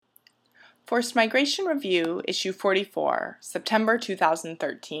Forced Migration Review, Issue 44, September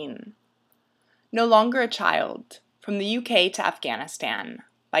 2013. No Longer a Child, From the UK to Afghanistan,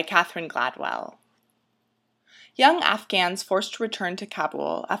 by Catherine Gladwell. Young Afghans forced to return to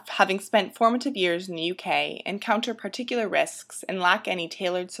Kabul, having spent formative years in the UK, encounter particular risks and lack any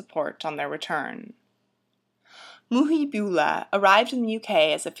tailored support on their return. Muhibullah arrived in the UK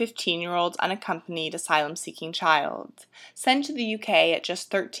as a 15-year-old unaccompanied asylum-seeking child, sent to the UK at just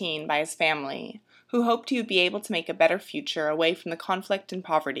 13 by his family, who hoped he would be able to make a better future away from the conflict and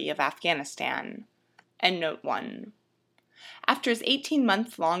poverty of Afghanistan. Endnote 1. After his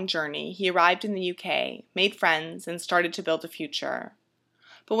 18-month-long journey, he arrived in the UK, made friends, and started to build a future.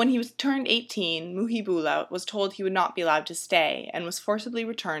 But when he turned 18, Muhibullah was told he would not be allowed to stay and was forcibly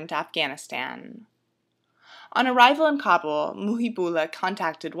returned to Afghanistan. On arrival in Kabul, Muhibullah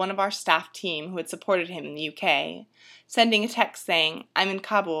contacted one of our staff team who had supported him in the UK, sending a text saying, "I'm in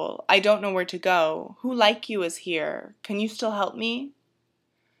Kabul. I don't know where to go. Who like you is here? Can you still help me?"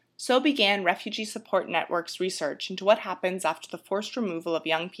 So began Refugee Support Network's research into what happens after the forced removal of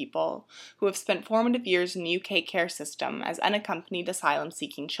young people who have spent formative years in the UK care system as unaccompanied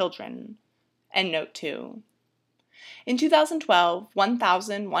asylum-seeking children. Endnote 2. In 2012,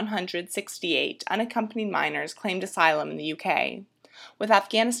 1,168 unaccompanied minors claimed asylum in the UK, with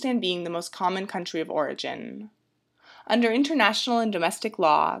Afghanistan being the most common country of origin. Under international and domestic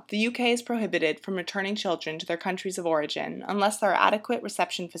law, the UK is prohibited from returning children to their countries of origin unless there are adequate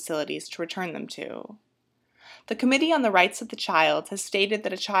reception facilities to return them to. The Committee on the Rights of the Child has stated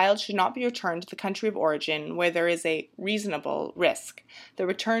that a child should not be returned to the country of origin where there is a reasonable risk that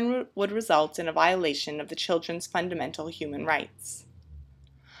return would result in a violation of the children's fundamental human rights.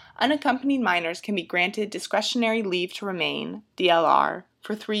 Unaccompanied minors can be granted discretionary leave to remain, DLR,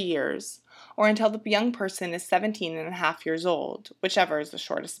 for 3 years, or until the young person is 17 and a half years old, whichever is the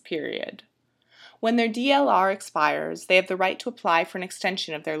shortest period. When their DLR expires, they have the right to apply for an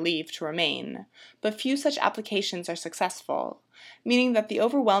extension of their leave to remain, but few such applications are successful, meaning that the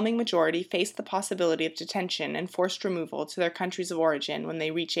overwhelming majority face the possibility of detention and forced removal to their countries of origin when they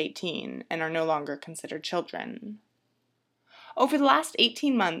reach 18 and are no longer considered children. Over the last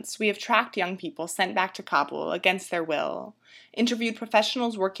 18 months, we have tracked young people sent back to Kabul against their will, interviewed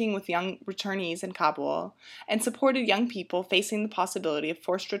professionals working with young returnees in Kabul, and supported young people facing the possibility of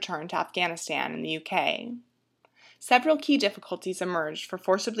forced return to Afghanistan in the UK. Several key difficulties emerged for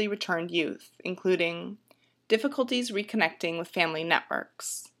forcibly returned youth, including difficulties reconnecting with family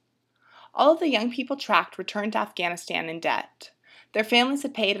networks. All of the young people tracked returned to Afghanistan in debt. Their families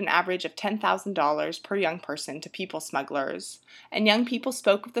had paid an average of $10,000 per young person to people smugglers, and young people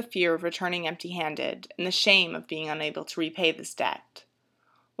spoke of the fear of returning empty-handed and the shame of being unable to repay this debt.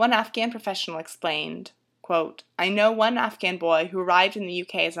 One Afghan professional explained, quote, "I know one Afghan boy who arrived in the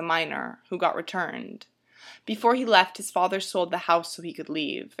UK as a minor, who got returned. Before he left, his father sold the house so he could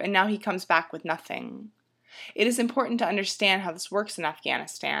leave, and now he comes back with nothing. It is important to understand how this works in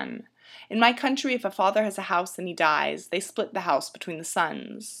Afghanistan. In my country, if a father has a house and he dies, they split the house between the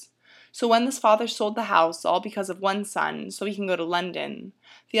sons. So when this father sold the house, all because of one son, so he can go to London,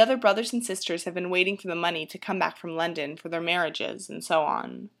 the other brothers and sisters have been waiting for the money to come back from London for their marriages, and so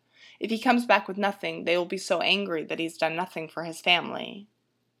on. If he comes back with nothing, they will be so angry that he's done nothing for his family."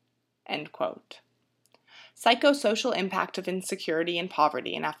 End quote. Psychosocial impact of insecurity and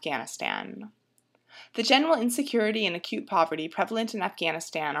poverty in Afghanistan. The general insecurity and acute poverty prevalent in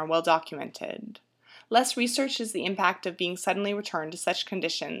Afghanistan are well documented. Less researched is the impact of being suddenly returned to such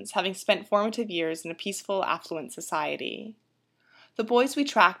conditions, having spent formative years in a peaceful, affluent society. The boys we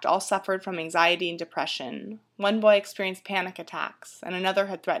tracked all suffered from anxiety and depression. One boy experienced panic attacks, and another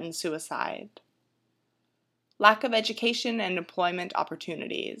had threatened suicide. Lack of education and employment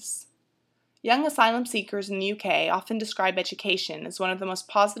opportunities. Young asylum seekers in the UK often describe education as one of the most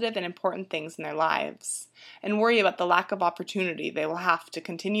positive and important things in their lives, and worry about the lack of opportunity they will have to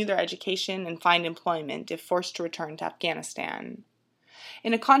continue their education and find employment if forced to return to Afghanistan.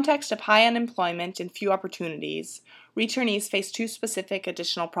 In a context of high unemployment and few opportunities, returnees face two specific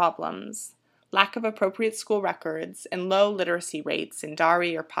additional problems: lack of appropriate school records and low literacy rates in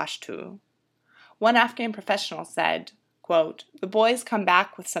Dari or Pashto. One Afghan professional said, quote, "The boys come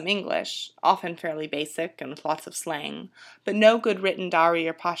back with some English, often fairly basic and with lots of slang, but no good written Dari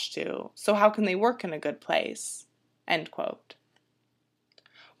or Pashto, so how can they work in a good place?" End quote.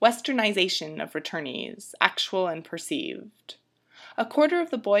 Westernization of returnees, actual and perceived. A quarter of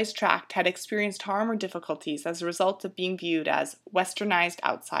the boys tracked had experienced harm or difficulties as a result of being viewed as westernized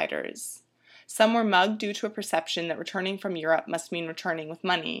outsiders. Some were mugged due to a perception that returning from Europe must mean returning with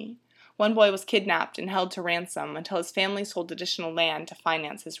money. One boy was kidnapped and held to ransom until his family sold additional land to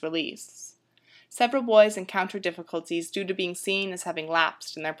finance his release. Several boys encounter difficulties due to being seen as having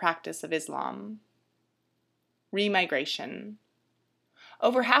lapsed in their practice of Islam. Remigration.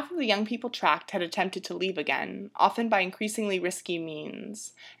 Over half of the young people tracked had attempted to leave again, often by increasingly risky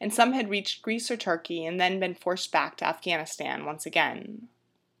means, and some had reached Greece or Turkey and then been forced back to Afghanistan once again.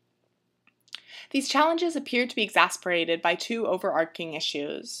 These challenges appear to be exacerbated by two overarching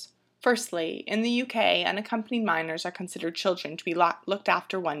issues. Firstly, in the UK, unaccompanied minors are considered children to be looked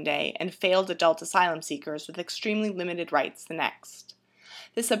after one day and failed adult asylum seekers with extremely limited rights the next.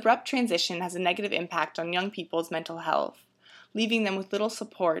 This abrupt transition has a negative impact on young people's mental health, leaving them with little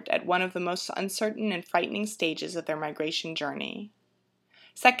support at one of the most uncertain and frightening stages of their migration journey.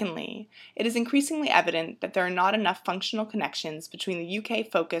 Secondly, it is increasingly evident that there are not enough functional connections between the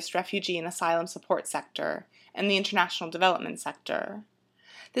UK-focused refugee and asylum support sector and the international development sector.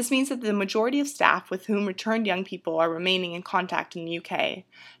 This means that the majority of staff with whom returned young people are remaining in contact in the UK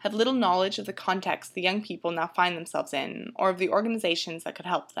have little knowledge of the context the young people now find themselves in, or of the organizations that could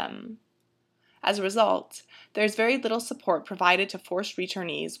help them. As a result, there is very little support provided to forced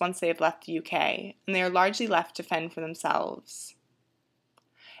returnees once they have left the UK, and they are largely left to fend for themselves.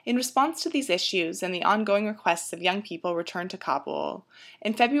 In response to these issues and the ongoing requests of young people returned to Kabul,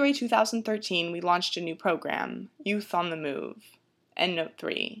 in February 2013 we launched a new program, Youth on the Move. Endnote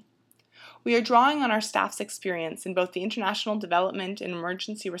 3. We are drawing on our staff's experience in both the international development and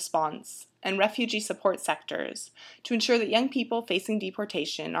emergency response and refugee support sectors to ensure that young people facing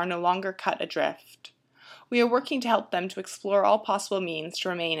deportation are no longer cut adrift. We are working to help them to explore all possible means to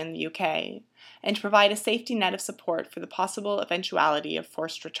remain in the UK and to provide a safety net of support for the possible eventuality of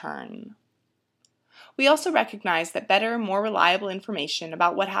forced return. We also recognize that better, more reliable information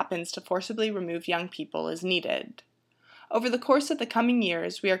about what happens to forcibly remove young people is needed. Over the course of the coming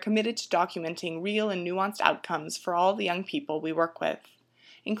years, we are committed to documenting real and nuanced outcomes for all the young people we work with,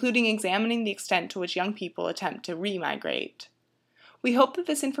 including examining the extent to which young people attempt to re-migrate. We hope that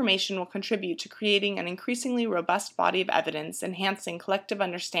this information will contribute to creating an increasingly robust body of evidence enhancing collective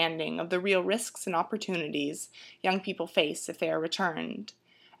understanding of the real risks and opportunities young people face if they are returned,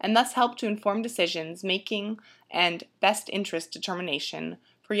 and thus help to inform decisions making and best interest determination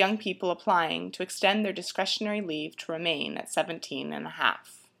for young people applying to extend their discretionary leave to remain at 17 and a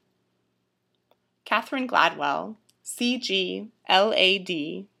half. Catherine Gladwell,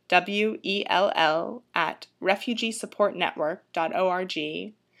 CGLADWELL at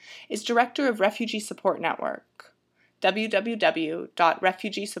refugeesupportnetwork.org, is Director of Refugee Support Network,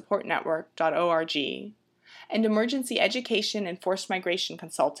 www.refugeesupportnetwork.org, and Emergency Education and Forced Migration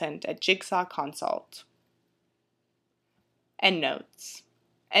Consultant at Jigsaw Consult. Endnotes.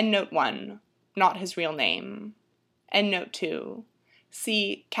 Endnote 1, not his real name. Endnote 2,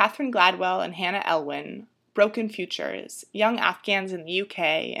 see Catherine Gladwell and Hannah Elwin, Broken Futures, Young Afghans in the UK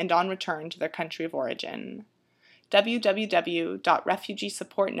and on Return to Their Country of Origin.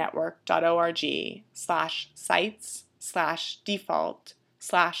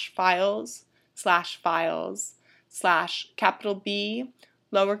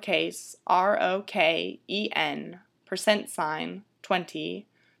 ROKEN %20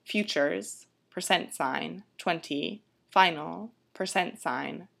 futures %20 final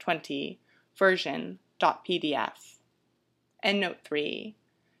 %20 version.pdf. Endnote 3,